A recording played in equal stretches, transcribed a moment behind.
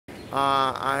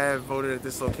I have voted at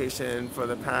this location for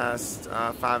the past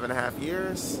 5.5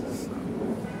 years. So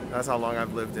that's how long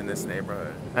I've lived in this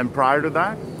neighborhood. And prior to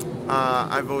that,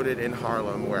 I voted in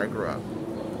Harlem, where I grew up.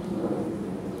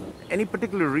 any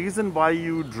particular reason why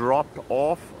you dropped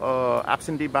off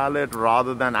absentee ballot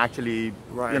rather than actually,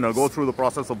 Right. go through the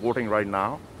process of voting right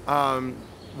now?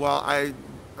 Well, I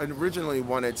originally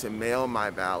wanted to mail my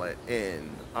ballot in,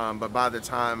 but by the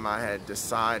time I had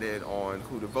decided on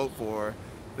who to vote for,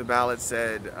 the ballot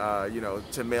said,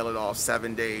 to mail it off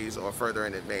 7 days or further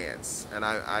in advance. And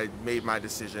I made my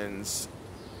decisions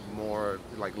more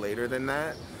like later than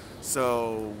that.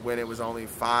 So when it was only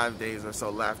 5 days or so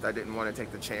left, I didn't want to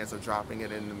take the chance of dropping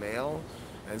it in the mail.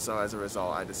 And so as a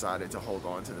result, I decided to hold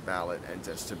on to the ballot and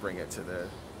just to bring it to the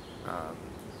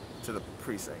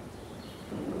precinct.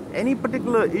 Any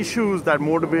particular issues that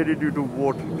motivated you to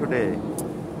vote today?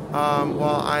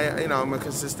 Well, I'm a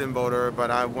consistent voter,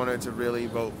 but I wanted to really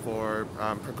vote for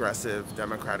progressive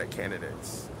Democratic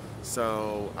candidates.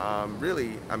 So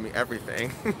really,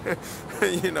 everything,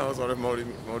 sort of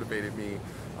motivated me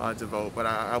to vote. But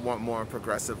I want more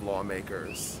progressive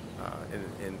lawmakers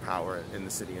in power in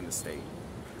the city and the state.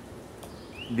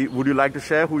 Would you like to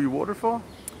share who you voted for?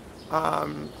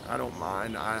 I don't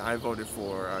mind. I voted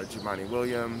for Jumaane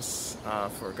Williams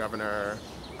for governor,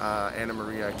 Anna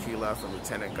Maria Keela for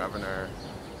lieutenant governor,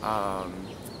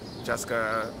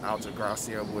 Jessica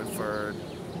Altagracia Wolford,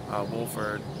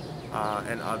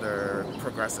 and other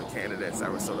progressive candidates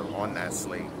that were sort of on that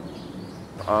slate.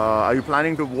 Are you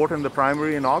planning to vote in the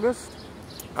primary in August?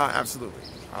 Absolutely.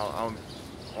 I'll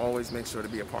always make sure to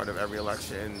be a part of every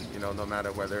election, no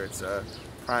matter whether it's a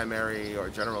primary or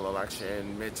general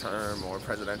election, midterm or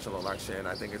presidential election.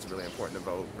 I think it's really important to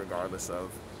vote regardless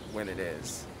of when it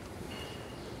is.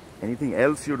 Anything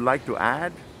else you'd like to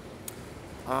add?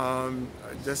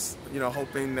 Just,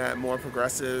 hoping that more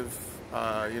progressive,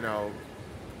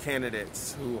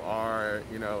 candidates who are,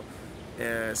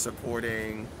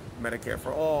 supporting Medicare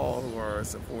for all, who are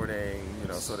supporting,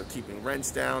 sort of keeping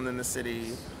rents down in the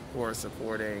city, who are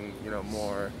supporting,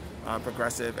 more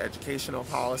progressive educational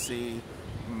policy,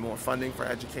 more funding for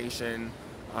education,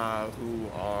 who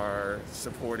are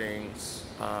supporting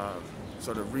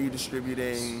sort of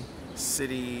redistributing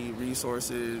city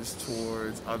resources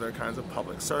towards other kinds of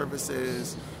public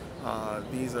services.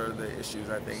 These are the issues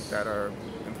I think that are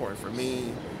important for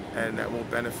me and that will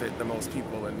benefit the most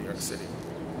people in New York City,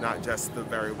 not just the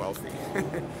very wealthy.